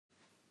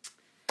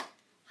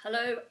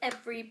Hello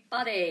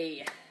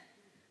everybody,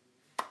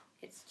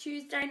 it's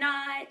Tuesday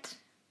night,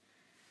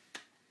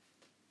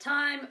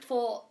 time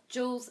for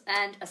Jules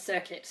and a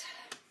circuit.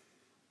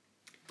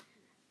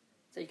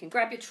 So you can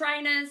grab your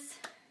trainers,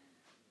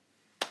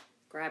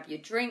 grab your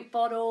drink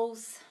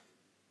bottles,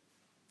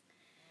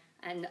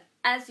 and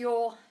as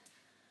you're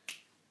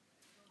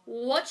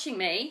watching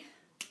me,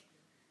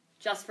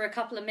 just for a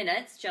couple of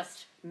minutes,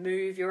 just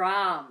move your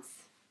arms.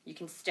 You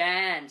can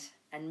stand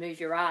and move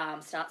your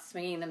arms, start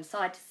swinging them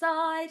side to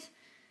side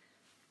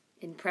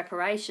in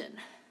preparation.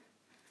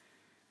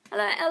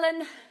 Hello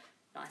Ellen,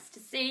 nice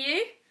to see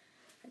you.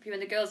 Hope you and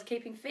the girls are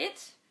keeping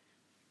fit.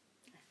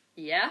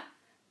 Yeah,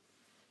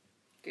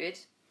 good.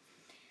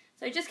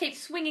 So just keep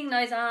swinging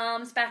those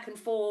arms back and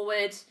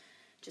forward,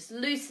 just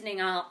loosening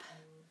up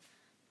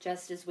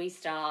just as we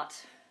start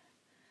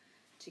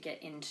to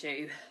get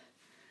into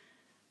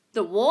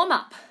the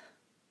warm-up.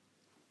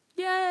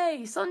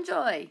 Yay,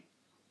 Sonjoy.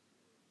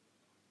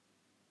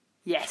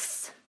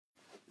 Yes.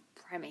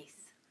 Premise.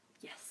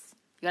 Yes.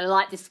 You're going to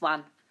like this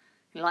one.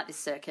 You like this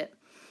circuit.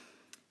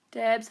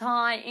 Debs,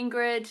 hi.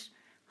 Ingrid,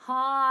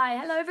 hi.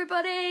 Hello,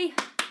 everybody.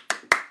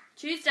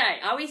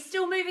 Tuesday. Are we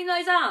still moving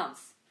those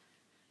arms?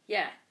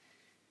 Yeah.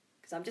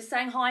 Because I'm just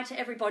saying hi to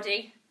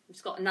everybody. We've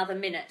just got another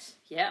minute.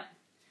 Yeah.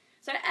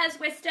 So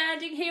as we're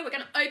standing here, we're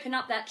going to open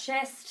up that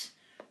chest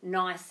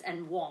nice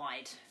and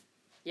wide.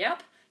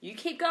 Yep. You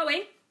keep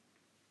going.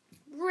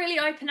 Really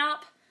open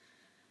up.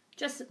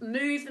 Just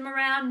move them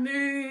around,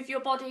 move your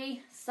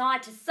body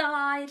side to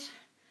side.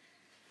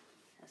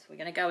 So we're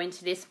going to go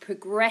into this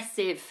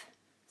progressive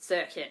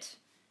circuit.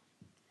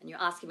 And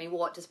you're asking me,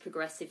 what does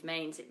progressive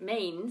means? It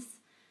means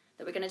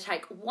that we're going to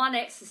take one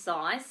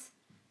exercise,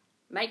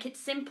 make it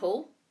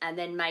simple, and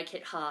then make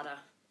it harder,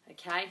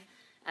 okay,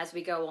 as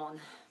we go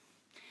on.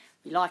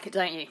 You like it,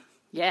 don't you?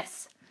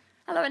 Yes.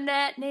 Hello,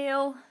 Annette,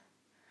 Neil.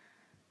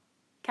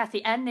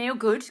 Kathy and Neil,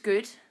 good,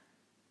 good.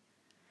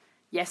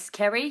 Yes,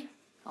 Kerry.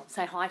 I'll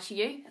say hi to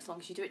you as long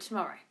as you do it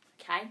tomorrow,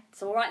 okay?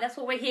 It's all right, that's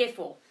what we're here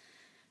for,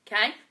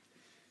 okay?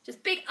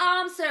 Just big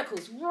arm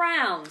circles,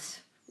 round.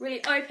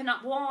 Really open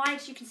up wide.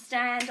 You can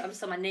stand. I'm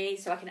just on my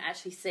knees so I can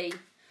actually see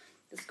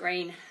the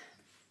screen.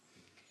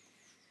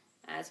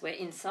 As we're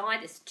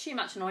inside, there's too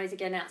much noise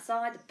again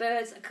outside. The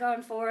birds are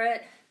going for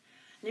it.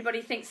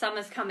 Anybody think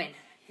summer's coming?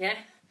 Yeah?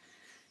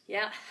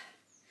 Yeah.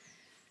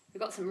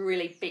 We've got some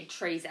really big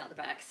trees out the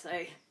back, so,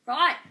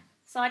 right,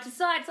 side to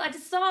side, side to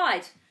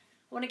side.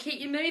 I want to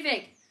keep you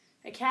moving,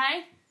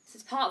 okay? This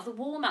is part of the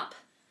warm-up.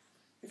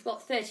 We've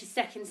got 30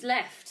 seconds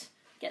left.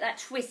 Get that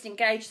twist,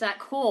 engage that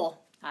core.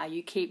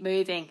 You keep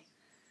moving.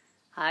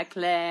 Hi,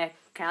 Claire.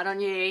 Count on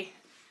you.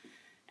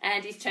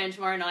 Andy's turn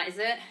tomorrow night, is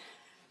it?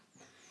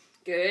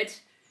 Good.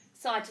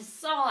 Side to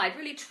side.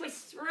 Really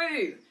twist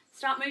through.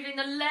 Start moving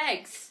the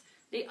legs,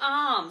 the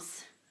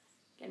arms.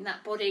 Getting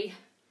that body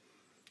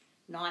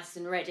nice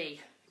and ready,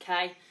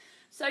 okay?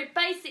 So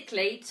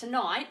basically,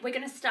 tonight, we're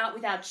going to start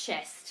with our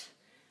chest.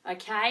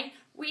 Okay,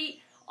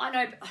 I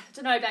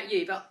don't know about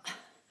you, but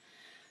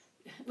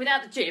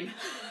without the gym,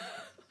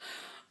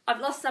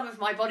 I've lost some of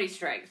my body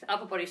strength,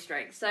 upper body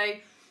strength. So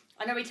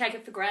I know we take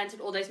it for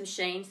granted, all those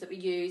machines that we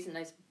use and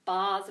those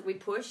bars that we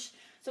push.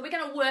 So we're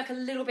going to work a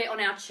little bit on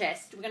our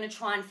chest. We're going to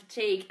try and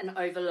fatigue and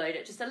overload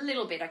it just a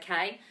little bit,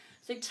 okay?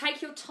 So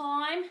take your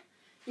time,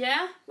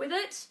 yeah, with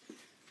it.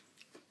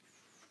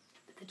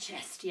 The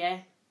chest, yeah,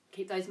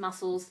 keep those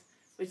muscles.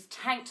 With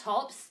tank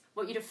tops, I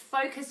want you to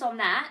focus on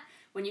that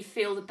when you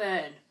feel the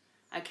burn,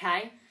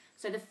 okay?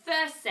 So the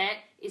first set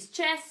is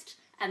chest,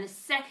 and the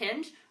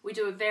second, we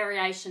do a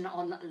variation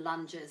on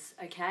lunges,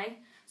 okay?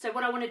 So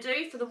what I want to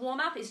do for the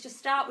warm-up is just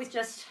start with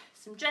just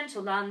some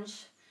gentle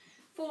lunge,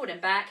 forward and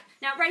back.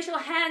 Now raise your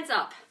hands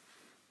up.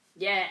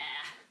 Yeah,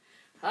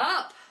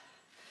 up,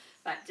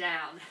 back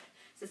down.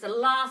 So it's the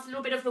last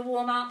little bit of the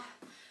warm-up,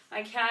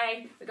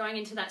 okay? We're going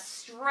into that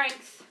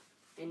strength,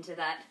 into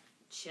that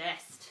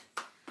chest.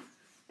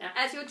 Now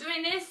as you're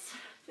doing this,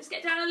 just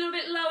get down a little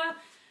bit lower.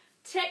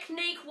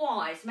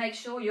 Technique-wise, make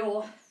sure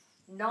you're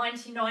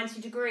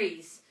 90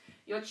 degrees.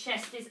 Your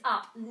chest is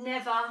up.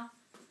 Never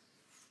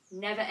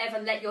ever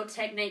let your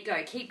technique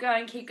go. Keep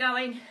going, keep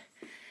going.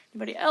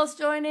 Anybody else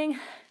joining?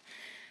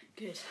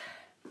 Good.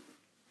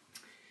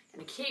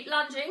 Gonna keep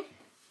lunging.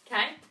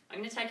 Okay, I'm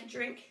gonna take a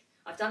drink.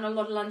 I've done a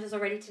lot of lunges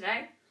already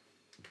today.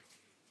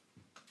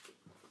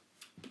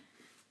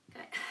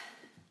 Okay.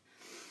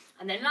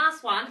 And then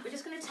last one, we're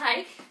just gonna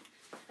take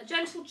a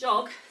gentle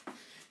jog,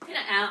 in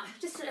and out,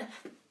 just to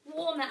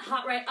warm that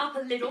heart rate up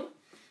a little,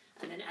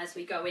 and then as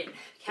we go in,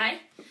 okay?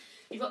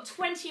 You've got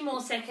 20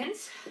 more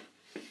seconds,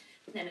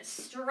 and then it's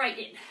straight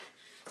in.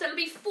 So it'll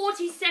be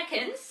 40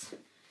 seconds.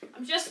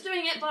 I'm just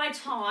doing it by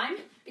time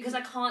because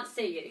I can't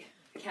see you,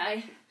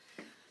 okay?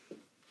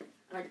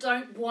 And I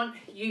don't want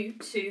you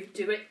to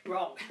do it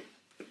wrong.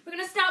 We're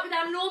gonna start with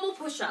our normal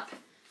push-up,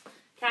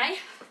 okay?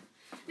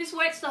 This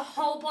works the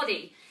whole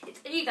body. It's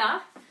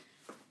either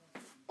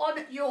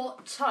on your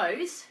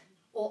toes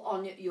or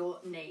on your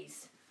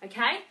knees,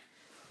 okay?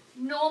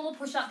 Normal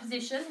push-up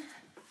position.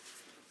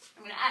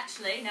 I'm going to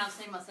actually, now I've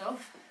seen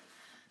myself,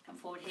 Come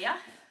forward here.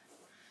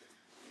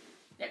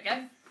 There we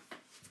go.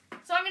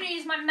 So I'm going to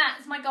use my mat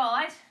as my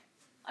guide.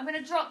 I'm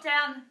going to drop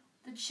down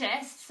the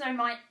chest so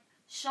my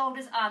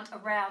shoulders aren't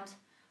around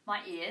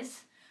my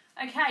ears.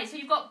 Okay, so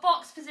you've got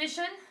box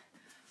position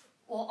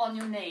or on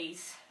your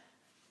knees.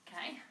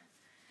 Okay,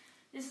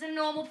 this is a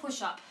normal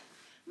push-up.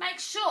 Make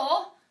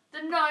sure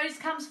the nose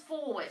comes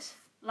forward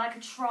like a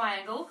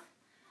triangle.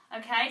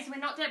 Okay, so we're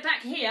not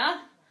back here.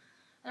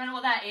 I don't know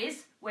what that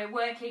is. We're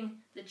working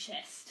the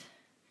chest.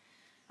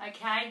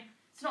 Okay,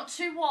 it's not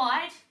too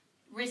wide.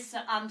 Wrists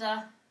are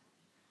under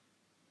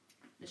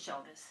the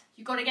shoulders.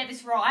 You've got to get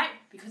this right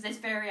because there's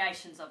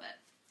variations of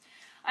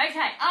it.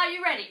 Okay, are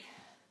you ready?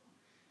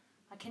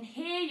 I can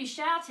hear you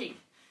shouting.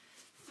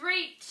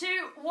 3, 2,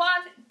 1,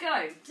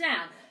 go.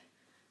 Down,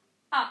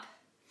 up,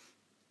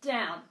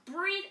 down.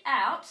 Breathe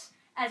out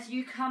as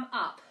you come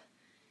up.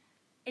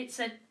 It's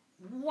a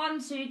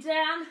 1, 2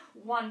 down,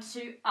 1,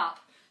 2 up.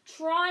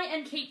 Try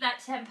and keep that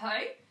tempo.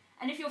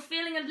 And if you're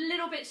feeling a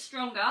little bit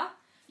stronger,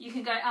 you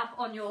can go up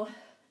on your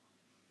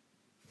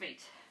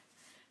feet.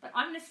 But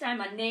I'm going to stay on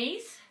my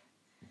knees.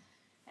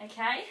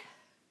 Okay?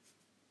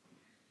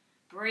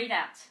 Breathe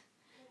out.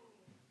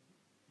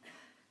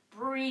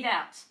 Breathe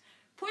out.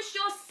 Push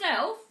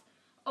yourself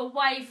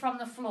away from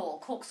the floor.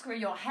 Corkscrew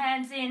your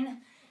hands in,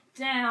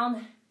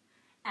 down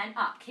and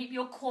up. Keep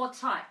your core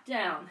tight.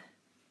 Down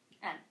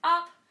and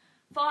up.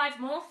 5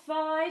 more.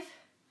 5,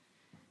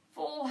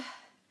 4,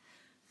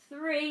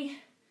 3,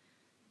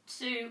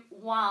 2,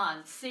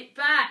 1. Sit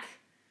back.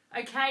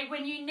 Okay,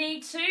 when you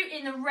need to,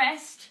 in the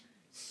rest,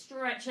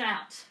 stretch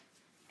out.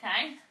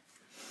 Okay?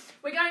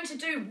 We're going to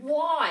do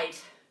wide.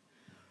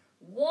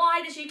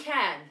 Wide as you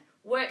can.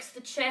 Works the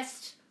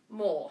chest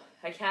more.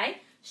 Okay?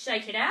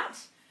 Shake it out.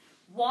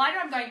 Wider.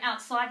 I'm going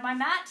outside my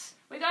mat.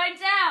 We're going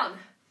down.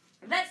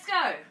 Let's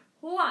go.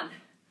 1.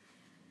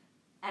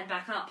 And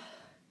back up.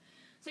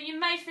 So you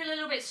may feel a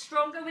little bit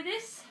stronger with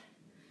this.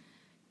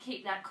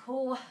 Keep that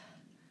core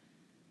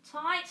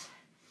tight.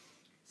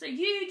 So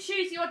you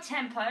choose your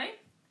tempo.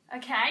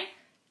 Okay?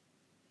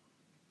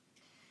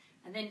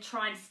 And then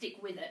try and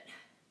stick with it.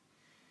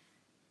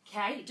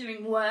 Okay, you're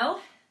doing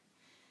well.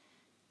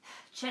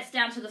 Chest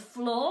down to the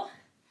floor.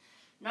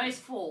 Nose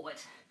forward.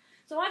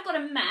 So I've got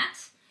a mat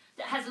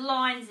that has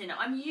lines in it.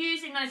 I'm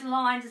using those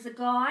lines as a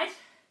guide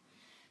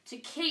to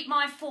keep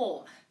my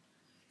form.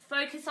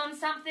 Focus on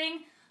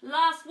something.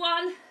 Last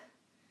one.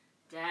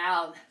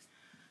 Down.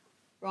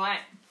 Right,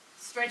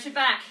 stretch it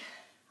back.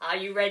 Are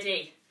you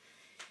ready?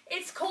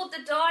 It's called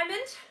the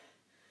diamond.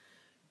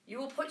 You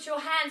will put your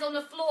hands on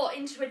the floor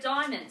into a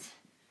diamond.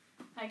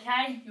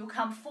 Okay, you'll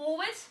come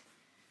forward.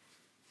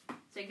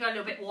 So you can go a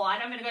little bit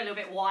wider. I'm going to go a little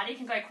bit wider. You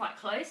can go quite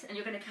close. And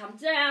you're going to come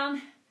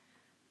down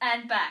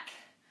and back.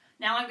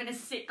 Now I'm going to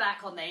sit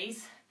back on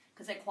these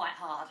because they're quite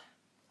hard.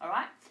 All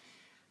right?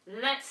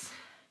 Let's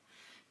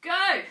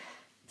go.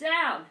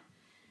 Down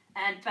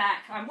and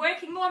back. I'm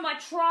working more on my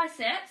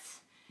triceps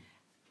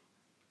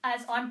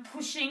as I'm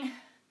pushing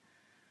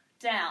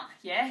down.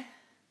 Yeah?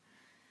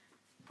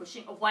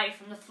 Pushing away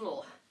from the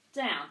floor.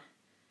 Down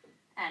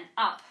and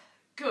up.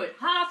 Good.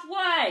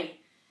 Halfway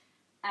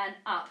and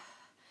up.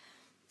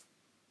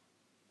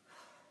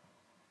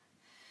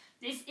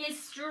 This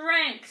is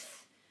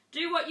strength.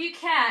 Do what you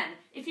can.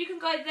 If you can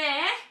go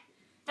there,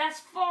 that's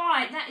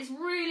fine. That is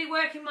really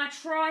working my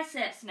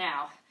triceps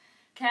now.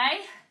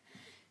 Okay?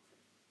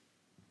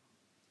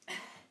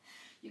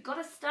 You've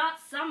got to start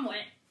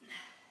somewhere.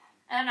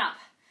 And up.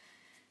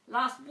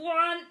 Last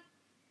one.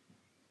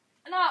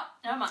 And up.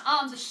 Now my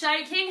arms are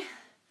shaking.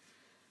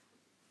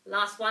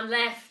 Last one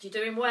left. You're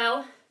doing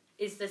well.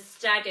 Is the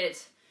staggered.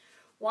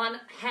 1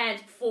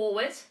 hand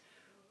forward.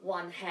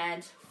 1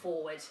 hand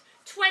forward.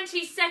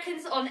 20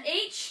 seconds on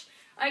each.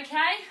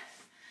 Okay?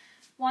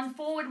 1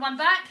 forward, 1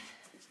 back.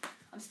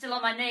 I'm still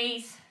on my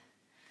knees.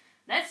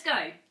 Let's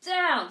go.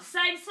 Down.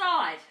 Same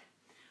side.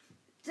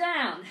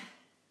 Down.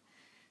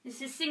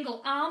 This is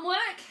single arm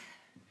work.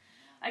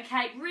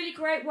 Okay, really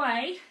great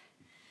way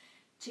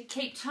to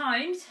keep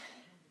toned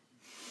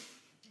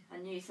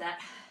and use that.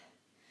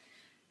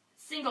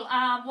 Single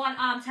arm, 1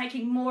 arm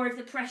taking more of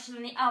the pressure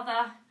than the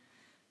other.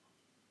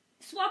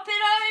 Swap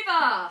it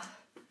over.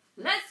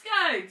 Let's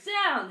go.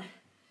 Down,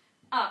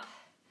 up,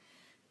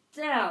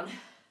 down,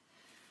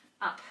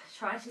 up.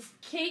 Try to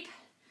keep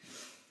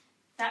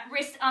that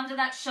wrist under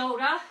that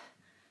shoulder.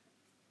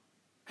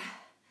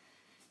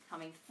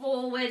 Coming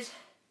forward.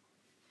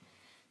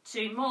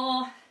 2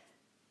 more.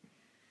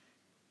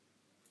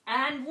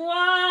 And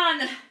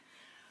 1.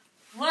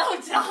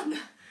 Well done.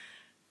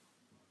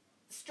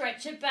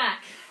 Stretch it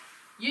back.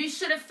 You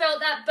should have felt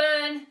that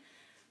burn.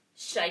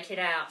 Shake it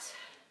out.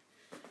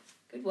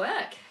 Good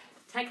work.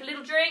 Take a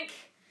little drink.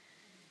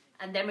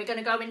 And then we're going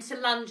to go into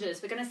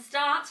lunges. We're going to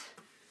start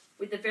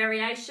with the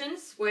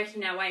variations,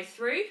 working our way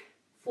through.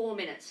 4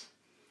 minutes.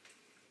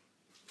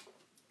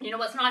 You know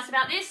what's nice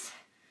about this?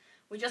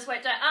 We just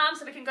worked our arms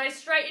so we can go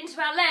straight into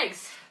our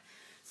legs.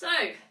 So,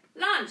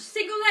 lunge,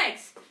 single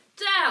legs,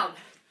 down,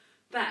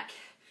 back,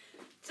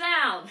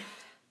 down,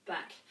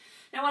 back.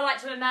 Now I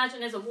like to imagine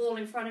there's a wall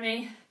in front of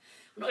me.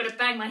 I'm not going to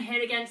bang my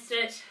head against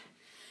it.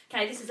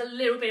 Okay, this is a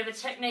little bit of a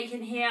technique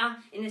in here,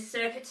 in this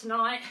circuit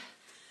tonight.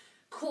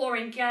 Core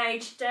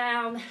engaged,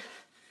 down,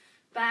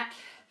 back,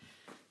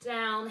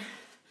 down,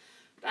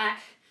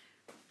 back.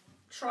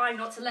 Trying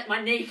not to let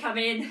my knee come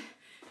in.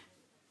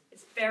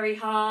 It's very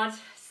hard,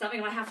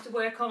 something I have to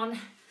work on.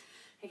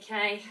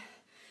 Okay,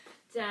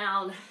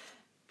 down,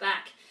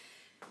 back,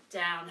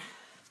 down,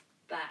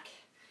 back,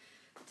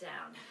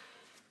 down.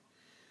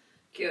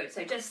 Good,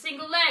 so just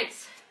single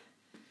legs.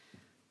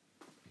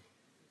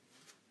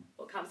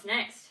 What comes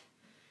next?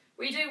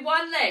 We do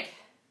one leg.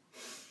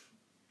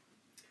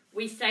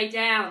 We stay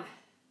down.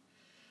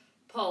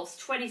 Pulse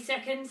 20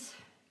 seconds.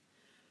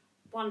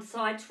 One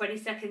side, 20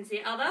 seconds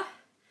the other.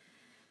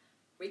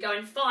 We go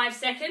in 5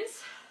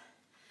 seconds.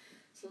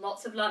 So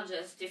lots of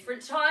lunges,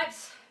 different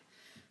types.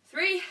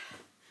 3,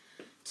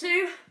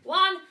 2,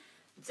 1,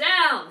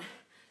 down,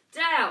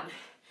 down,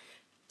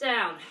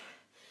 down.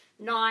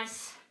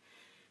 Nice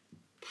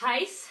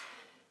pace.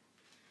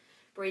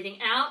 Breathing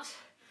out,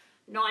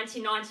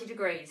 90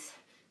 degrees.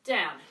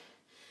 Down,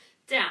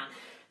 down.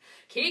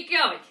 Keep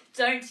going,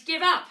 don't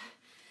give up.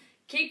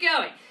 Keep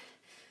going.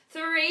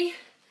 3,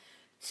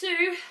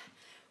 2,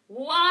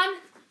 1.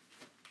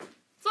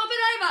 Swap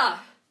it over.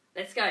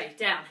 Let's go,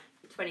 down.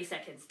 20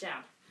 seconds,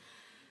 down,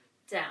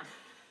 down,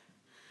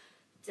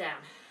 down.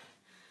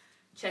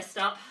 Chest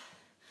up,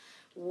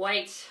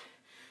 weight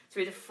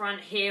through the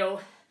front heel.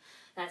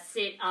 That's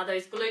it. Are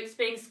those glutes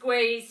being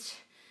squeezed?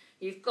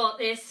 You've got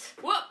this.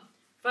 Whoop,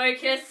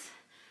 focus.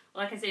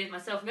 All I can see is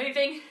myself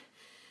moving.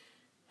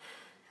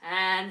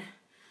 And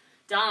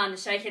done,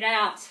 shake it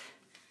out.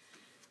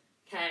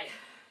 Okay,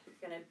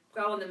 we're gonna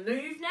go on the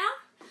move now.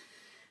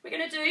 We're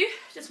gonna do,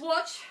 just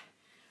watch,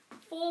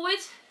 forward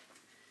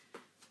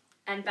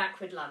and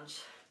backward lunge.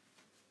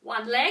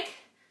 One leg,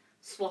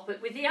 swap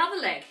it with the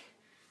other leg.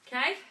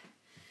 Okay,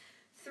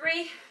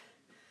 3,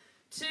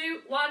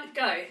 2, 1,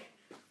 go.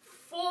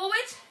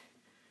 Forward,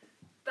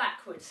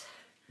 backwards,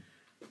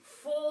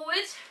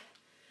 forward,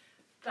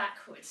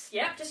 backwards.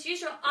 Yep, just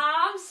use your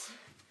arms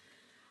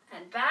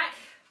and back,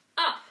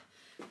 up,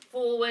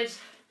 forward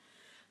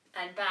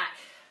and back.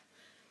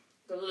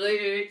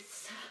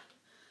 Glutes,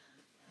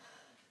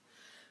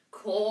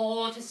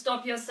 core to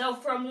stop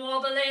yourself from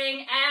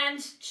wobbling,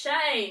 and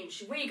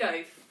change. We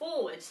go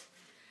forward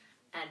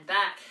and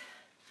back,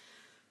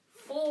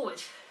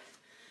 forward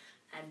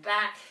and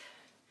back,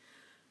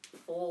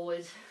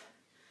 forward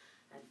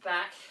and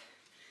back.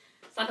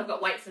 It's like I've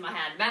got weights in my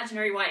hand,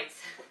 imaginary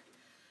weights.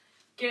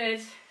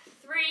 Good.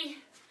 3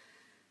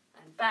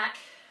 and back,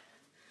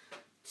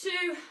 2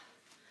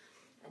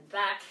 and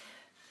back.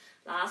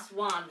 Last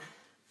one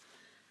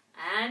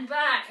and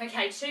back.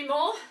 Okay, 2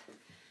 more.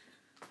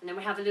 And then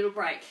we have a little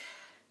break.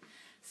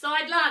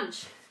 Side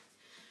lunge.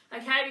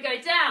 Okay, we go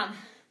down,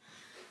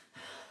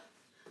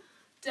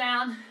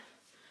 down,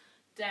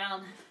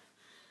 down,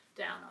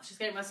 down. I was just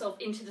getting myself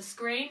into the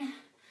screen.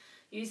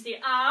 Use the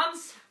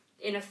arms,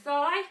 inner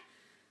thigh.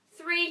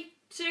 3,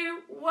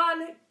 2,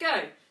 1,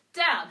 go.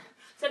 Down.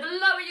 So the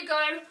lower you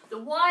go, the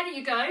wider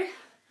you go,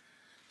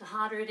 the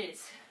harder it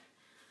is.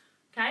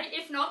 Okay,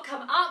 if not,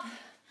 come up.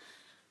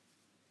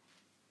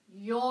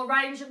 Your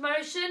range of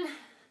motion,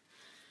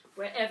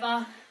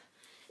 wherever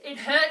it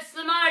hurts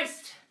the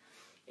most,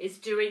 is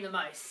doing the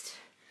most.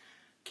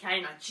 Okay,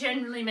 and I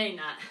generally mean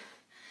that.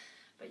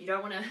 But you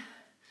don't want to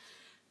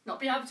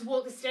not be able to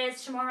walk the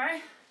stairs tomorrow.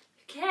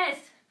 Who cares?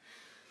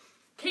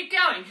 Keep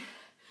going.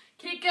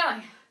 Keep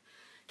going.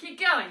 Keep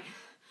going.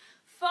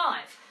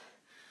 5,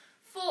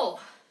 4,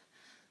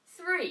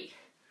 3,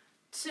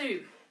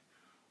 2,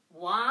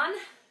 1.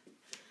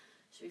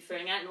 Should be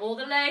feeling out in all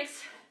the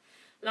legs.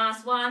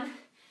 Last one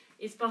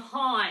is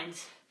behind,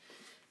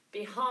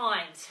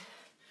 behind,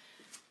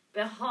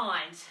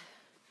 behind.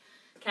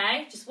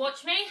 Okay, just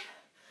watch me.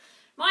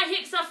 My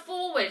hips are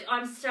forward.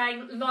 I'm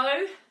staying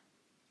low.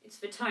 It's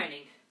for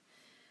toning.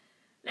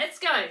 Let's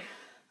go.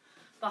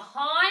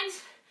 Behind,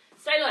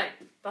 stay low.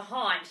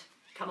 Behind.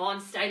 Come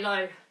on, stay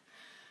low.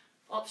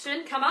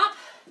 Option, come up.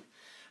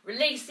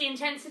 Release the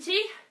intensity.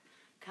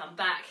 Come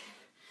back.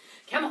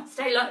 Come on,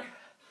 stay low.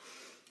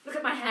 Look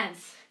at my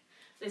hands.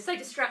 They're so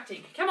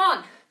distracting. Come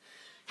on.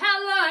 How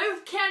low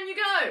can you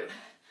go?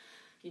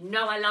 You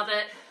know I love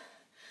it.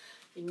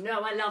 You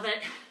know I love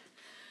it.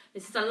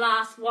 This is the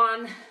last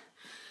one.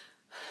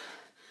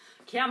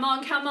 Come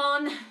on, come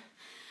on.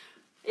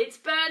 It's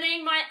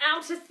burning my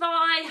outer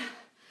thigh.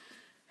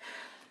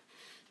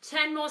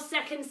 10 more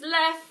seconds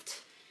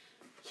left.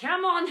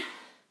 Come on.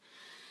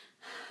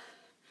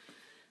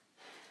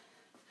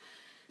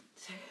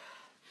 2.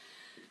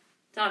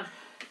 Done.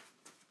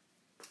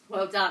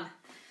 Well done.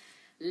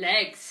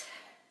 Legs.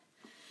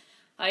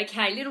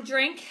 Okay, little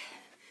drink.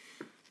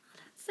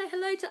 Say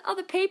hello to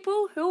other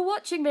people who are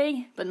watching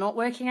me, but not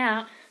working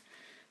out.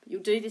 But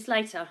you'll do this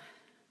later.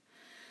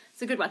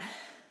 It's a good one.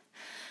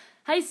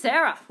 Hey,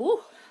 Sarah.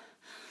 Ooh.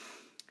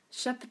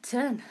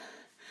 Shepperton.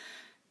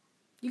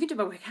 You can do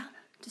my workout.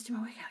 Just do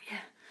my workout, yeah.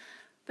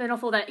 Burn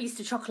off all that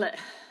Easter chocolate.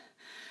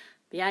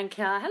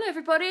 Bianca. Hello,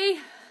 everybody.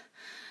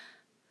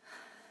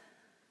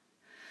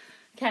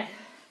 Okay.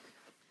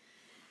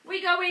 We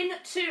go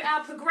into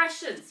our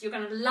progressions. You're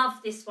going to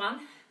love this one.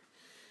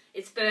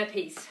 It's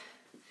burpees.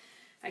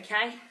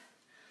 Okay.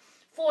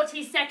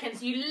 40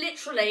 seconds. You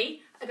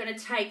literally are going to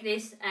take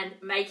this and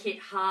make it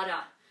harder.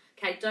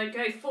 Okay. Don't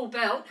go full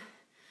belt.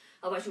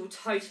 Otherwise you will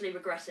totally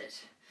regret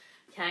it.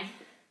 Okay.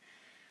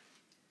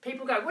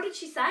 People go, what did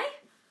she say?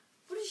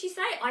 What did she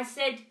say? I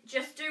said,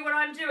 just do what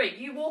I'm doing.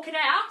 You walk it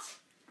out.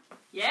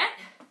 Yeah.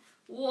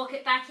 Walk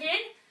it back in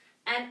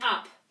and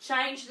up.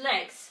 Change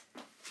legs.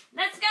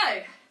 Let's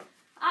go.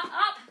 Up,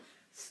 up.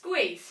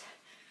 Squeeze.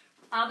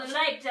 Other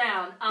leg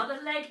down. Other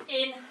leg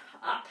in,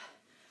 up.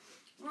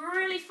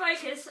 Really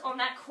focus on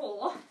that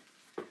core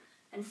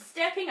and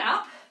stepping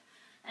up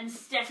and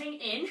stepping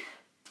in.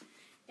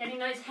 Getting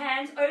those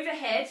hands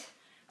overhead.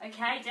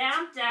 Okay,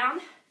 down,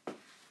 down.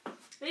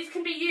 These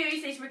can be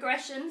used, these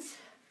progressions,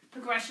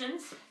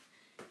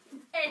 in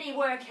any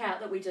workout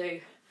that we do.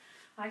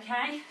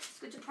 Okay, it's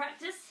good to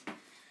practice.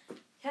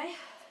 Okay,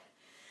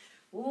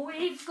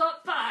 we've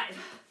got 5,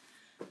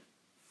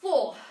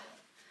 4,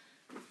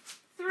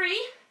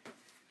 3,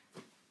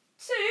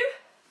 2,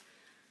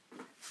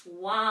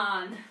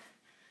 1.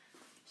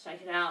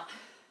 Shake it out.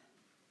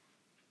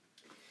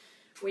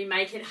 We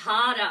make it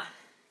harder.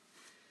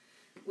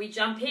 We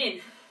jump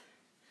in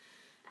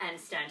and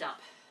stand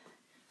up.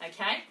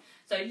 Okay,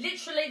 so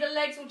literally the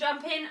legs will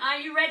jump in. Are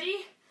you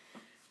ready?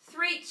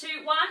 3, 2,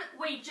 1.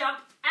 We jump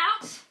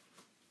out,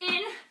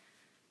 in,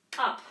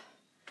 up.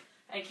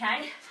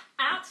 Okay,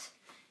 out,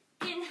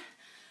 in,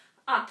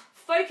 up.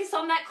 Focus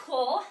on that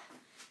core.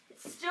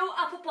 It's still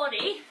upper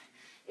body.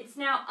 It's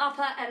now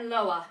upper and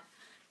lower.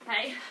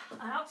 Okay,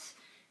 out,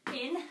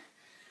 in,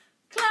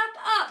 clap,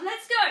 up.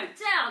 Let's go.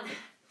 Down,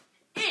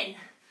 in,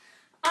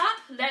 up.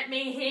 Let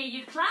me hear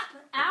you clap.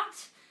 Out,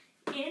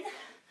 in,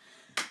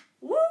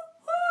 woo,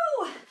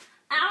 woo.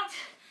 Out,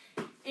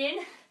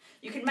 in.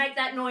 You can make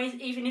that noise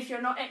even if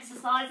you're not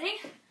exercising.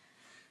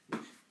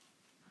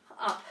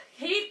 Up.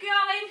 Keep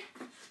going.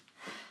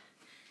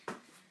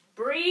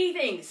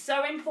 Breathing,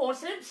 so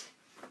important.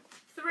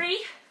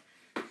 3,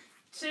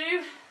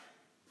 2,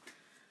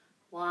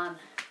 1.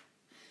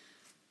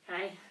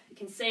 Okay, you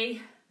can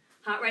see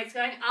heart rate's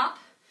going up.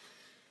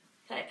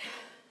 Okay.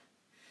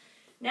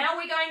 Now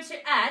we're going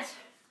to add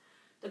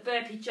the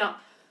burpee jump.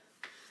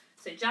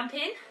 So jump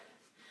in,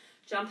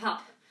 jump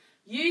up.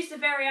 Use the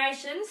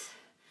variations.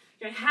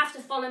 You don't have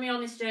to follow me on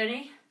this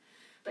journey,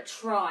 but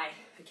try,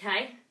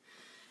 okay?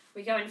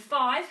 We go in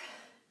 5,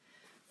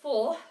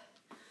 4,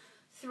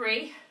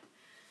 3,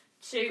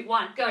 2,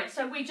 1, go.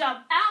 So we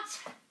jump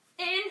out,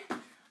 in,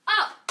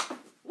 up.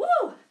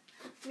 Woo!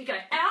 We go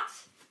out,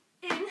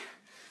 in,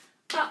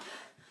 up.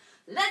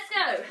 Let's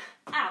go.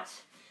 Out,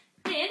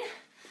 in.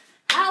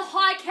 How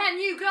high can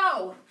you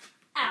go?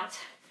 Out,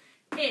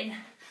 in.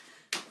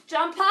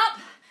 Jump up.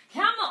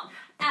 Come on.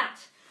 Out,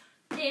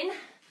 in.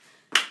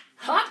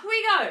 Up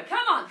we go.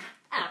 Come on.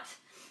 Out,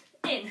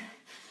 in.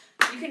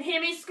 You can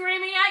hear me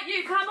screaming at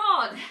you. Come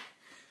on.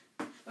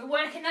 We're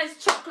working those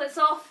chocolates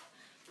off.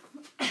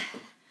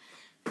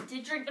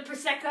 Did drink the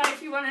Prosecco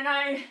if you want to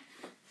know.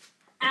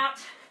 Out,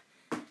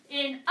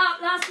 in, up.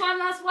 Last one,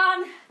 last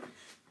one.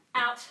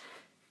 Out,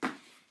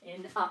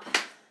 in, up.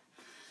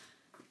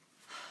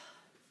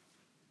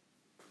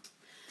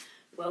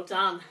 Well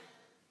done.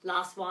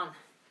 Last one.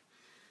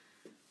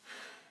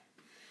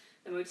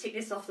 And we'll tick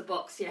this off the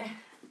box, yeah?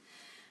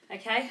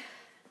 Okay.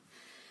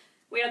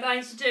 We are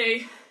going to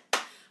do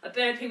a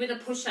burpee with a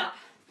push-up.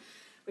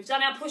 We've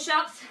done our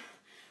push-ups,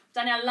 we've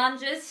done our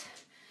lunges.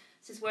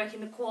 This is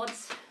working the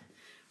quads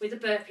with the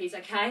burpees,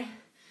 okay?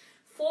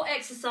 4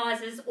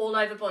 exercises all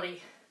over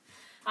body.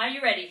 Are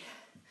you ready?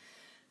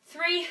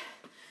 3,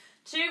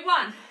 2,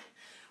 1.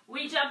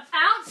 We jump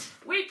out,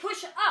 we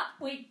push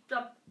up, we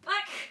jump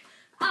back,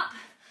 up,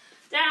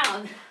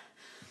 down.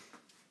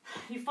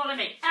 You follow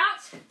me.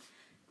 Out,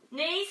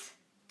 knees,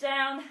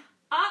 down,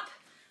 up,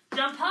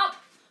 jump up.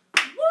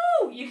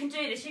 Woo! You can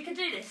do this, you can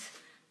do this.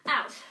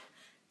 Out,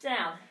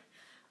 down,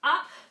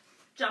 up,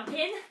 jump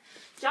in,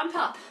 jump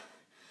up.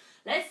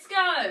 Let's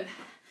go.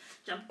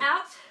 Jump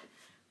out,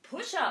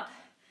 push up.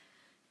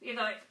 You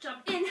go,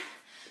 jump in,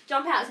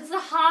 jump out. This is the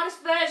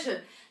hardest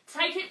version.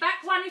 Take it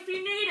back one if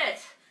you need it.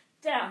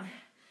 Down,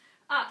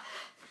 up,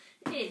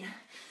 in.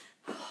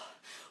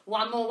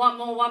 One more, one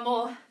more, one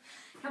more.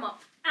 Come on,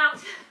 out,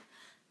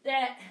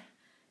 there,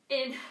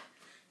 in,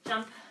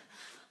 jump,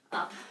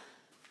 up.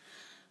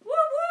 Woo,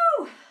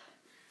 woo,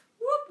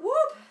 whoop,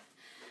 whoop.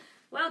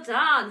 Well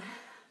done.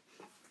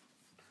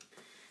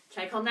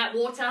 Take on that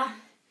water. Have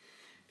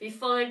you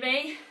followed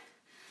me?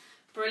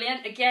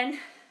 Brilliant. Again, you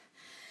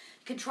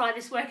can try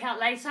this workout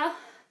later.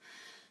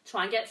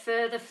 Try and get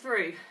further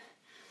through.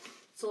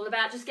 It's all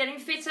about just getting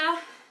fitter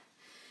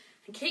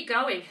and keep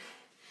going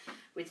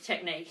with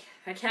technique,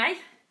 okay?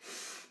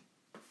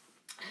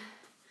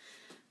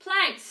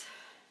 Planks.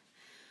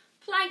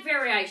 Plank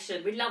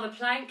variation. We love a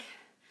plank,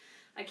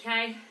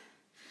 okay?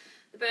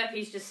 The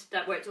burpees just,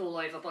 that worked all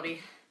over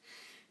body.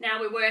 Now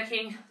we're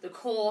working the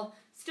core,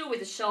 still with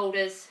the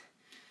shoulders,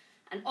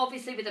 and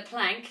obviously with the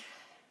plank.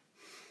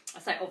 I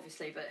say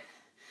obviously, but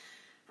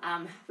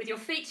With your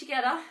feet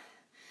together,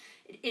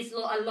 it is a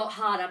lot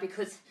harder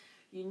because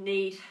you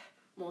need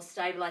more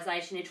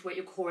stabilisation. You need to work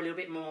your core a little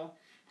bit more,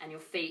 and your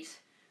feet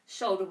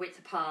shoulder width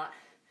apart.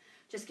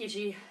 Just gives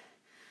you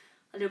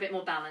a little bit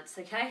more balance,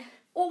 okay?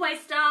 Always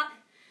start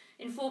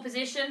in full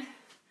position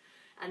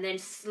and then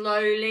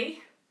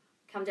slowly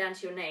come down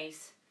to your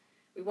knees.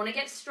 We want to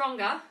get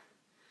stronger,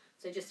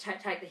 so just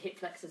take the hip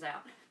flexors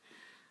out,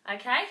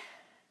 okay?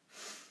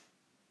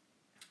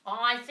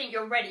 I think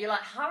you're ready. You're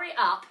like, hurry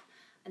up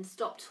and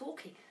stop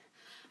talking.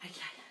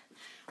 Okay,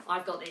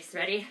 I've got this.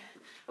 Ready?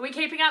 Are we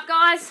keeping up,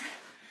 guys?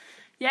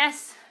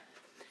 Yes?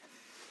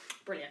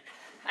 Brilliant.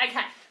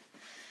 Okay,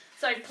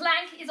 so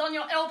plank is on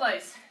your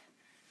elbows.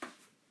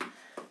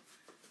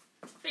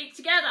 Feet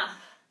together.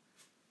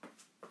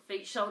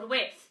 Feet shoulder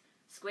width.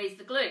 Squeeze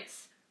the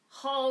glutes.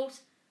 Hold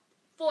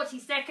 40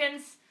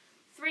 seconds.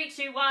 3,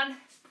 2, 1.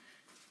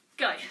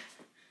 Go.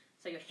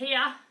 So you're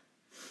here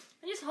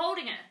and just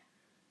holding it.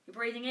 You're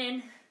breathing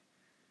in,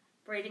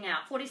 breathing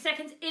out. 40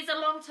 seconds is a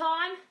long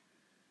time.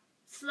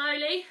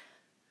 Slowly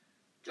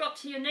drop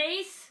to your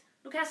knees.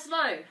 Look how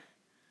slow.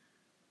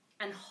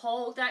 And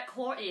hold that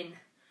core in.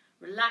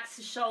 Relax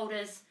the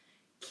shoulders.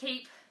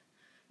 Keep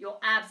your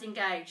abs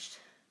engaged.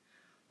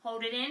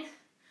 Hold it in.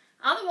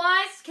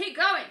 Otherwise, keep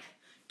going.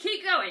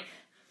 Keep going.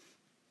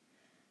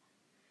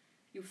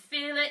 You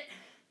feel it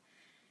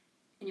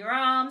in your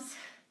arms.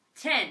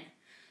 10,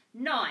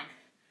 9,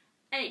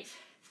 8,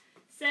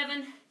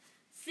 7,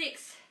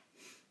 6,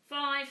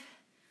 5,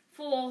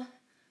 4,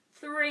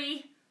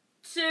 3,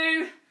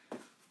 2,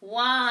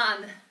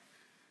 1.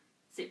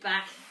 Sit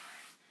back.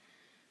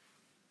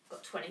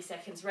 Got 20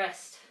 seconds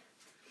rest.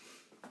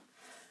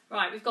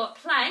 Right, we've got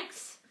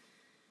planks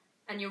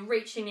and you're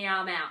reaching the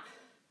arm out.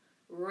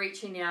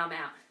 Reaching the arm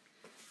out.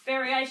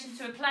 Variation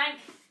to a plank.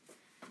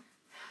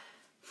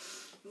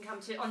 You can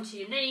come onto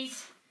your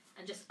knees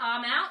and just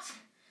arm out.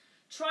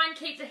 Try and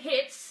keep the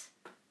hips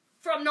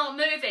from not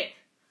moving.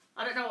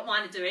 I don't know what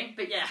mine are doing,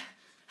 but yeah.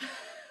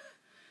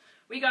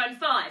 We go in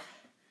 5,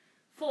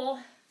 4,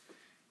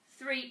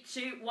 3,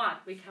 2, 1.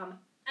 We come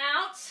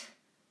out,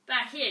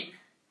 back in,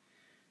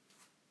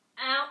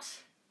 out.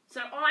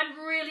 So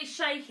I'm really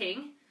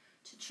shaking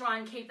to try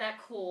and keep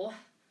that core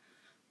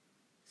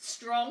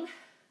strong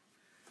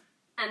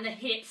and the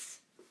hips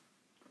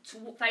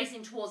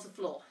facing towards the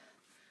floor.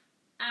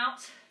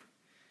 Out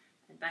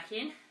and back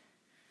in,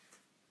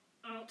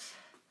 out,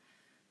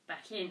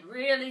 back in.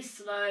 Really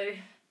slow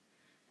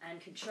and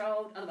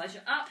controlled, otherwise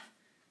you're up,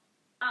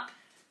 up.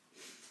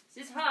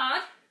 This is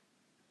hard.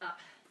 Up,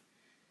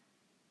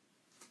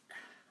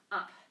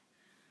 up,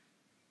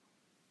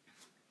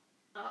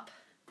 up,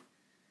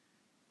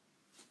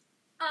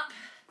 up,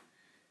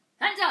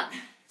 and done.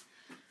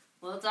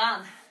 Well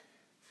done.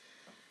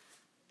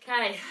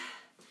 Okay,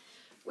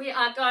 we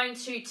are going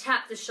to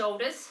tap the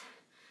shoulders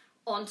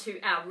onto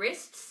our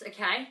wrists,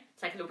 okay?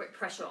 Take a little bit of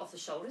pressure off the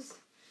shoulders,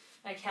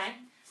 okay?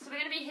 So we're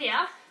going to be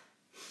here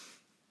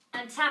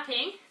and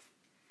tapping,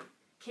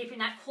 keeping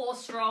that core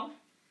strong.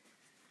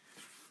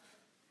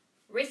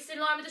 Wrists in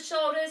line with the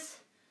shoulders,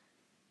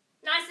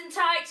 nice and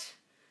tight.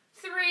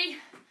 3,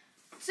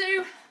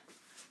 2,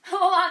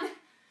 1,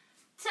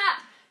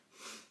 tap,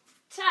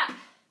 tap.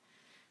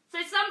 So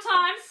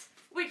sometimes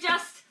we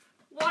just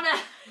want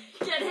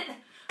to get it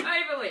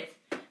over with.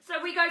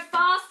 So we go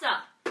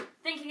faster,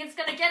 thinking it's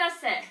going to get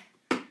us there.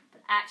 But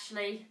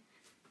actually,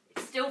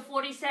 it's still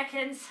 40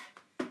 seconds.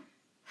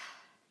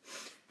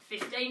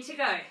 15 to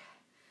go.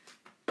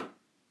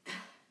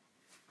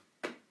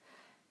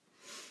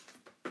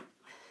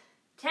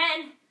 10,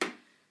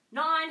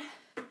 9,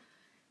 8,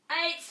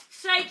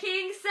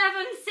 shaking,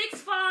 7,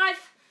 6, 5,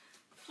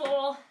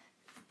 4,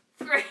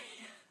 3,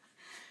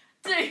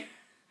 2,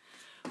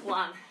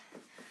 1.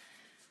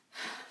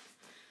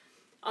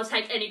 I'll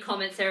take any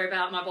comments there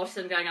about my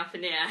bottom going up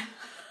in the air.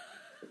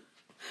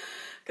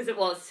 Because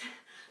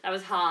that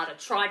was hard. I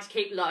tried to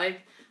keep low.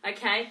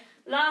 Okay,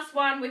 last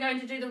one, we're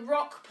going to do the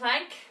rock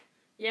plank.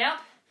 Yep.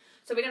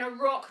 So we're going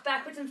to rock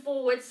backwards and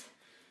forwards,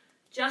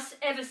 just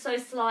ever so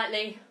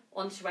slightly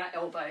onto our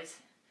elbows.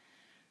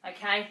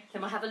 Okay,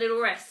 then we'll have a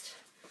little rest.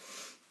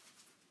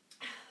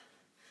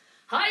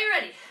 Are you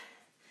ready?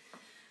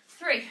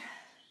 3,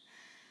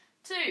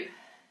 2,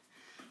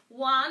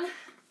 1.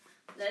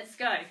 Let's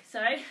go. So,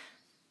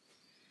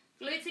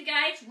 glutes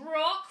engaged,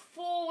 rock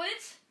forward,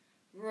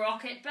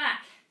 rock it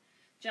back.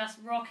 Just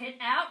rock it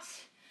out.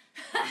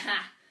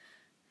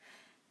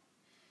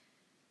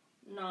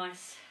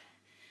 Nice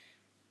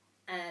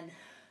and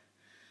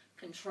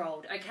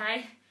controlled,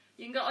 okay?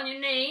 You can go on your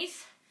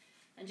knees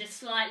and just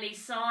slightly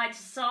side to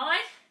side.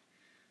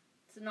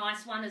 It's a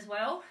nice one as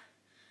well.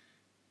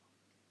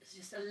 It's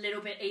just a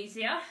little bit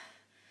easier,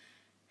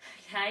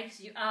 okay?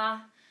 Because you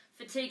are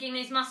fatiguing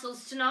these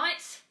muscles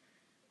tonight.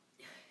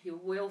 You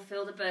will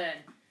feel the burn.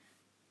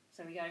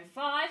 So we go in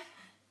 5,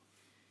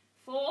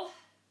 4,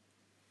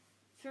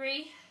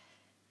 3,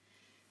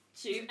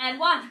 2, and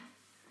 1.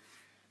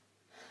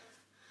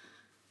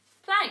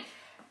 Plank.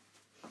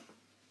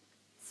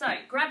 So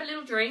grab a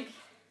little drink.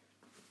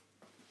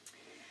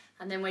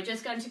 And then we're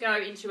just going to go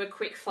into a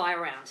quick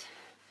fire round.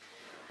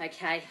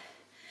 Okay,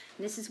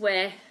 and this is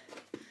where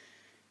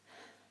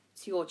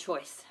it's your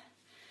choice.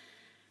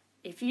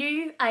 If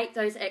you ate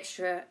those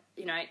extra,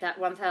 you know, that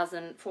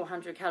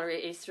 1,400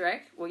 calorie Easter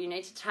egg, well, you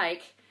need to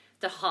take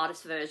the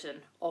hardest version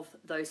of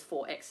those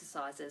 4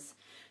 exercises.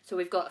 So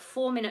we've got a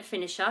 4-minute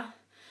finisher.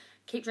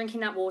 Keep drinking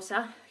that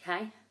water,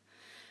 okay?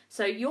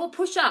 So your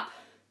push-up,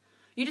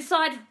 you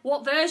decide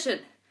what version,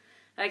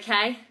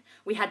 okay?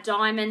 We had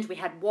diamond, we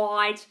had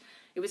wide,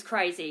 it was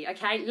crazy,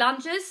 okay?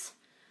 Lunges,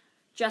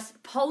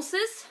 just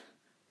pulses,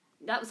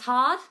 that was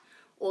hard,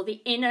 or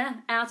the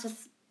inner, outer,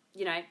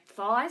 you know,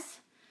 thighs.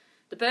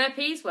 The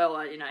burpees,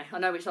 well, you know, I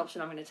know which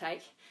option I'm going to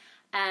take,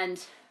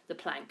 and the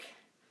plank.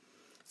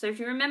 So if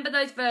you remember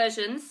those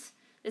versions,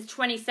 there's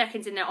 20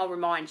 seconds in there, I'll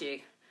remind you.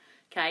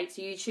 Okay,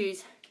 so you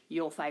choose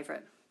your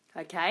favourite.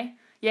 Okay?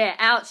 Yeah,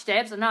 ouch,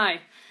 Debs, I know.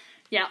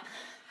 Yeah,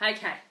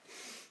 okay.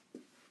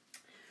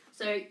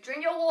 So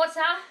drink your water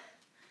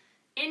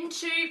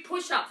into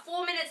push-up.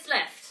 4 minutes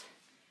left.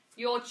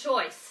 Your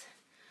choice.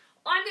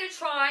 I'm going to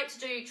try to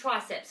do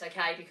triceps,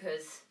 okay,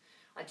 because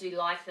I do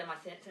like them, I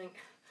think.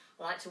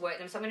 I like to work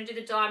them. So I'm going to do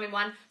the diamond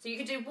one. So you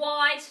can do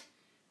wide,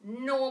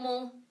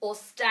 normal, or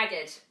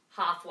staggered.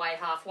 Halfway.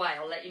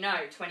 I'll let you know.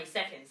 20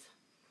 seconds.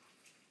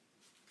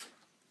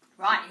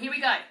 Right, here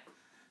we go.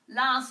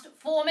 Last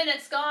 4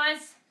 minutes,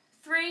 guys.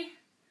 3,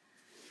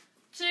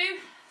 2,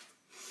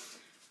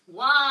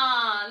 1.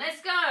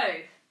 Let's go.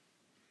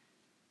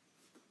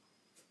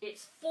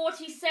 It's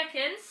 40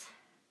 seconds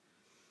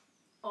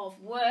of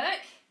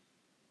work.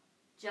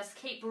 Just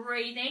keep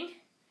breathing.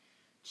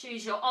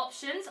 Choose your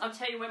options. I'll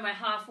tell you when we're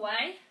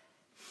halfway.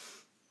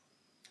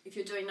 If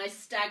you're doing those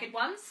staggered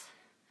ones.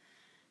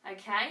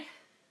 Okay.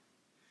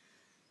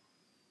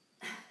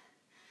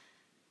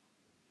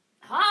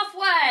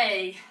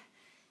 Halfway.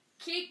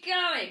 Keep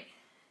going.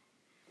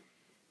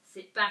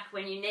 Sit back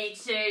when you need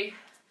to.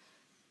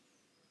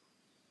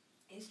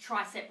 These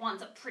tricep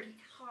ones are pretty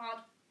hard.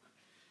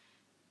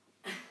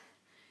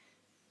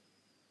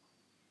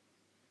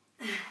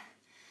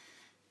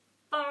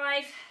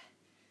 5,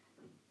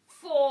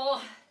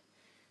 4,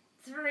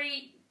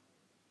 3,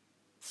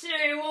 2,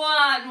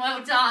 1.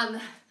 Well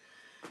done.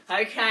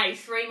 Okay,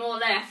 3 more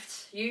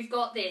left. You've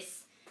got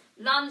this.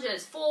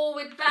 Lunges,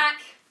 forward,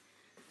 back,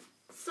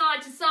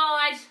 side to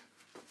side,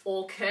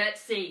 or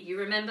curtsy. You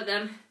remember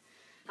them.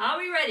 Are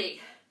we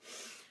ready?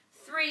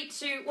 3,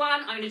 2,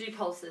 1. I'm going to do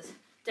pulses.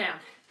 Down,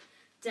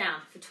 down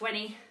for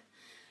 20,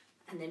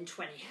 and then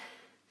 20.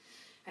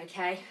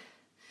 Okay.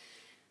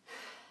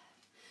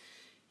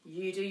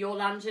 You do your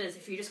lunges.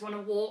 If you just want to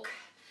walk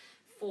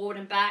forward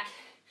and back,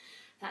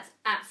 that's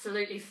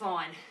absolutely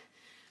fine.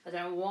 I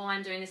don't know why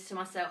I'm doing this to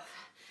myself.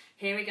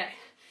 Here we go.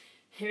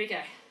 Here we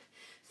go.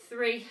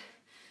 3,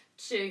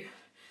 2,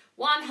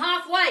 1.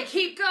 Halfway.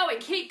 Keep going.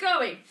 Keep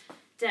going.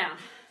 Down,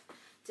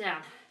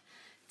 down,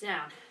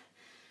 down.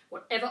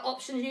 Whatever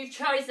option you've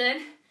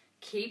chosen,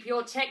 keep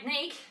your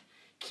technique.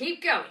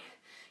 Keep going.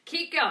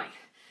 Keep going.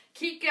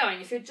 Keep going.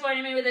 If you're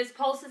joining me with those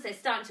pulses, they're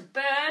starting to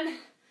burn,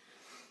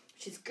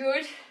 which is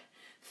good.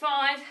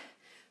 5,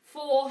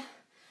 4,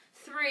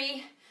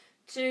 3,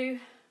 2,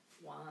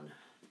 1.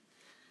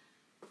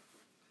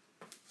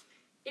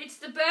 It's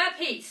the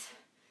burpees.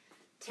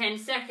 10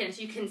 seconds.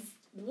 You can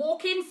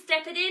walk in,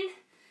 step it in,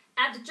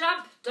 add the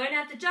jump, don't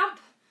add the jump,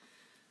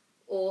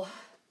 or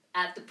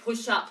add the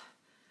push-up.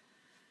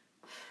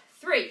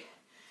 3,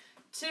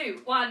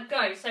 2, 1,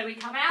 go. So we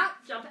come out,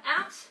 jump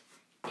out,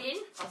 in,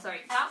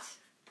 out,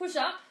 push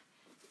up,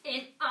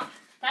 in, up.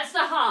 That's the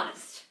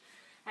hardest.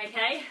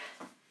 Okay?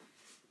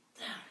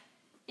 Down,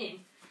 in,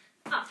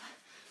 up.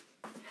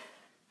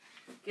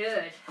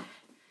 Good.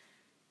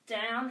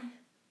 Down,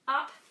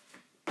 up,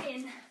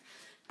 in,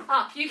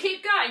 up. You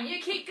keep going, you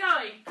keep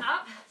going.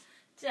 Up,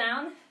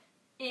 down,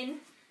 in,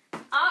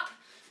 up.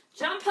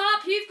 Jump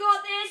up, you've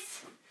got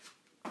this.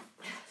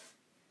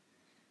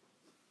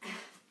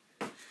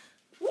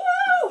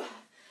 Woo!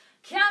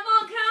 Come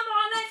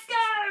on, let's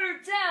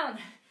go. Down,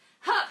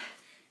 up,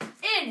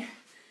 in,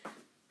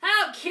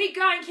 out. Keep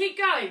going, keep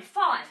going.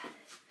 5,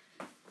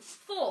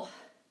 4,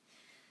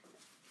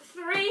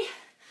 3,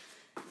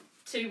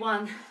 2,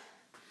 1.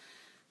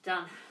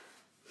 Done.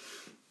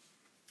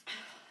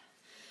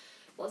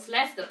 What's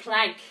left? The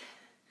plank.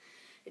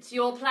 It's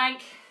your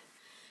plank.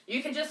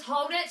 You can just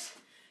hold it.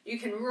 You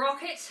can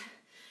rock it.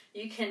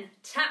 You can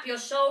tap your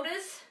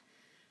shoulders.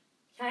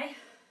 Okay?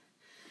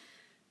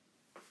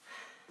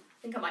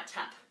 I think I might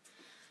tap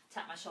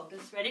my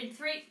shoulders. Ready?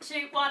 3,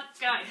 2, 1,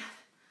 go.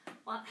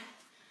 1.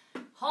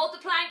 Hold the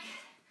plank.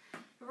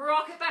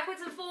 Rock it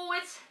backwards and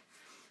forwards.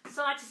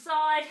 Side to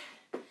side.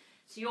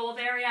 It's your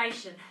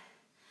variation.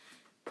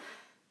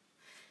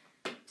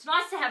 It's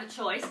nice to have a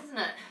choice, isn't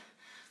it?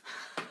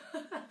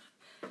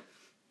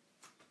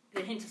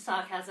 The hint of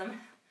sarcasm.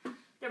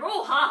 They're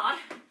all hard.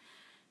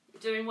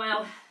 You're doing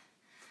well.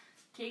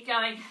 Keep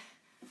going.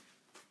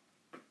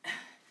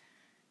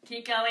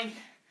 Keep going.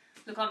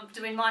 Look, I'm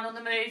doing mine on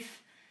the move.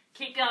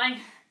 Keep going.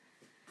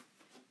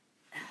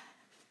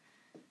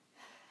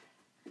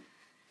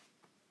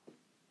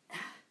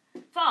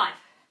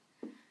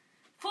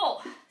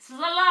 This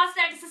is the last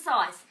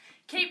exercise.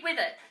 Keep with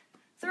it.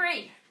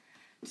 3,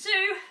 2,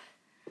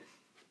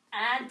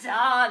 and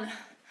done.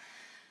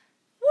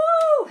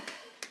 Woo!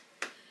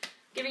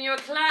 Giving you a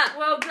clap,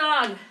 well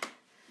done.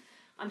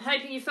 I'm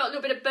hoping you felt a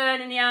little bit of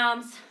burn in the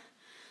arms,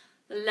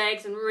 the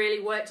legs, and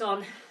really worked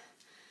on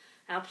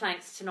our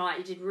planks tonight.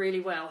 You did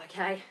really well,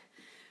 okay?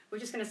 We're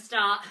just going to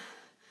start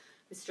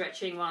with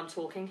stretching while I'm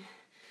talking.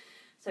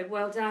 So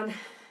well done.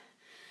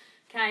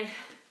 Okay,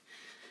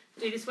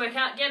 do this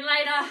workout again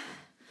later.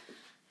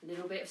 A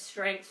little bit of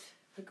strength,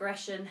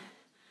 progression.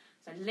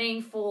 So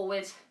lean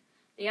forward,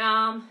 the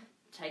arm,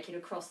 take it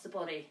across the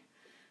body.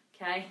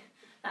 Okay,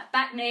 that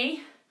back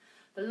knee,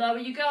 the lower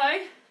you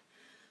go,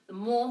 the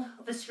more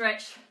of a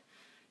stretch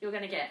you're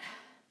going to get.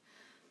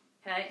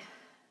 Okay.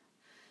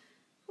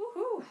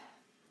 Woohoo.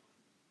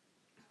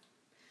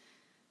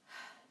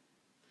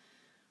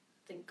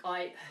 I think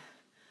I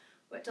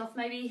worked off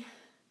maybe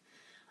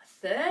a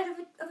third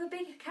of a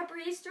big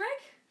Capri Easter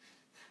egg.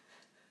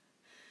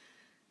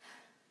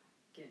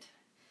 Good.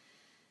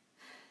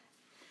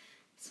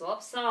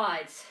 Swap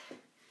sides.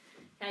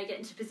 Okay, get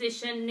into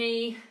position,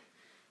 knee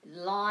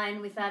in line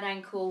with that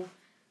ankle,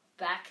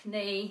 back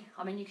knee.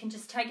 I mean, you can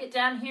just take it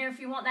down here if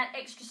you want that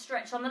extra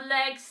stretch on the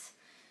legs,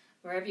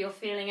 wherever you're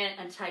feeling it,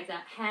 and take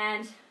that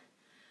hand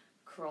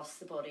across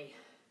the body.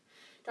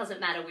 Doesn't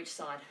matter which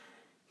side.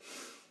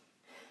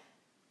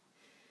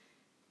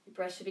 Your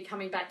breath should be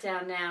coming back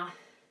down now.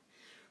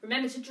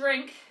 Remember to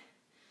drink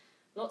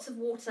lots of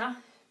water.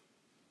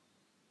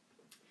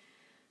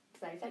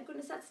 So thank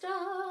goodness that's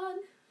done.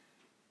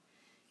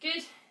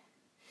 Good.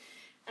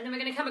 And then we're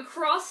going to come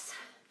across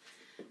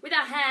with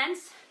our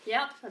hands.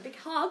 Yep, a big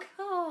hug.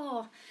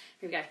 Oh,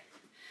 here we go.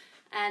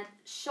 And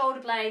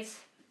shoulder blades,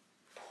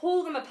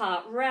 pull them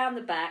apart round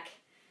the back.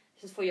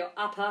 This is for your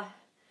upper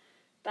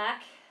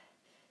back.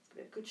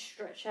 Get a good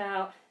stretch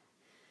out.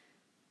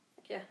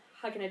 Like you're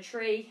hugging a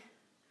tree.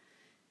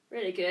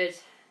 Really good.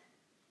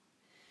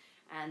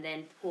 And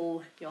then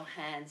pull your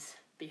hands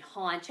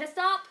behind, chest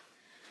up.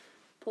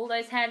 Pull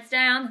those hands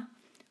down.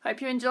 Hope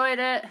you enjoyed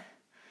it.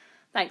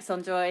 Thanks,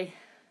 Enjoy.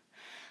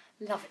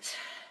 Love it.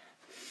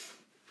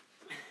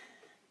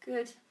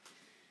 Good.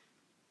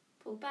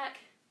 Pull back.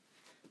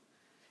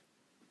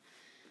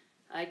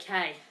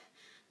 Okay.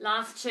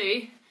 Last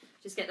two.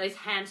 Just get those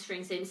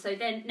hamstrings in. So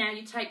then now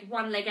you take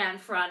one leg out in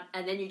front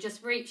and then you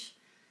just reach.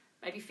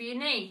 Maybe for your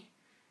knee.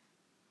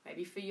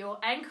 Maybe for your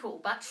ankle.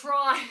 But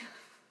try.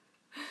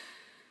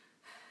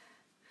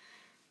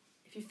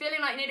 If you're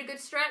feeling like you need a good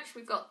stretch,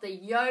 we've got the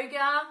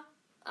yoga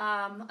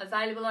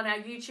available on our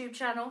YouTube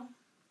channel.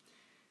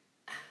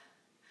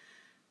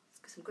 It's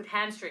got some good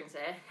hamstrings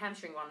there,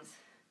 hamstring ones.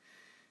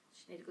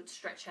 Just need a good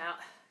stretch out.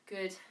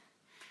 Good.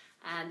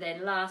 And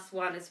then last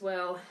one as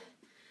well.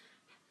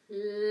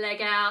 Leg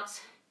out.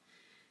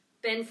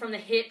 Bend from the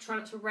hip, try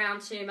not to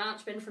round too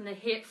much. Bend from the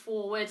hip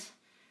forward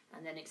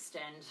and then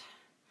extend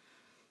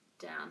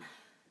down.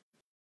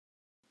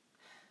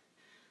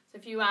 So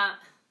if you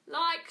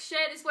like,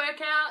 share this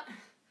workout,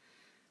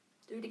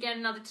 do it again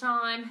another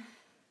time,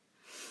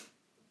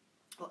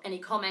 or any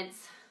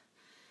comments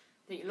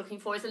that you're looking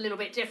for is a little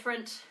bit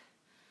different,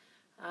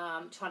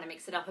 trying to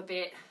mix it up a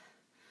bit.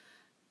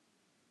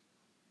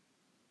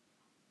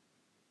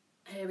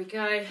 Here we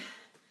go. And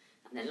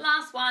then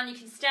last one, you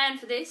can stand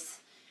for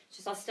this,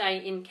 just I'll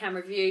stay in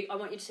camera view. I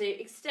want you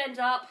to extend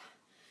up,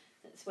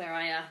 that's where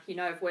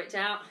I've worked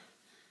out.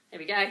 There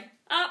we go,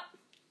 up,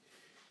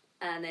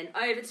 and then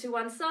over to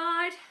one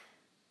side.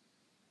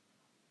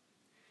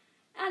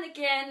 And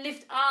again,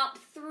 lift up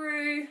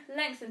through,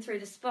 lengthen through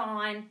the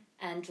spine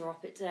and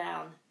drop it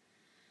down.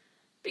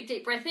 Big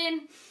deep breath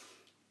in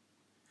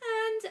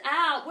and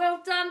out.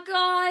 Well done,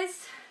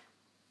 guys.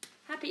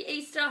 Happy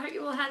Easter. I hope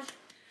you all had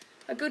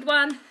a good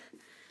one.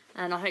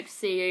 And I hope to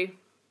see you,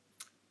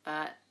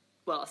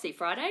 I'll see you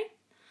Friday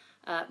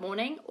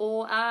morning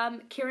or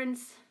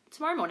Kieran's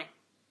tomorrow morning.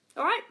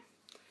 All right.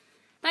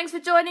 Thanks for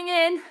joining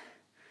in.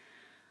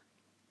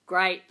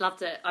 Great.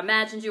 Loved it. I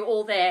imagined you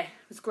all there.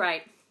 It was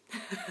great.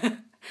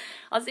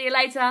 I'll see you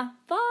later.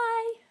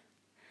 Bye.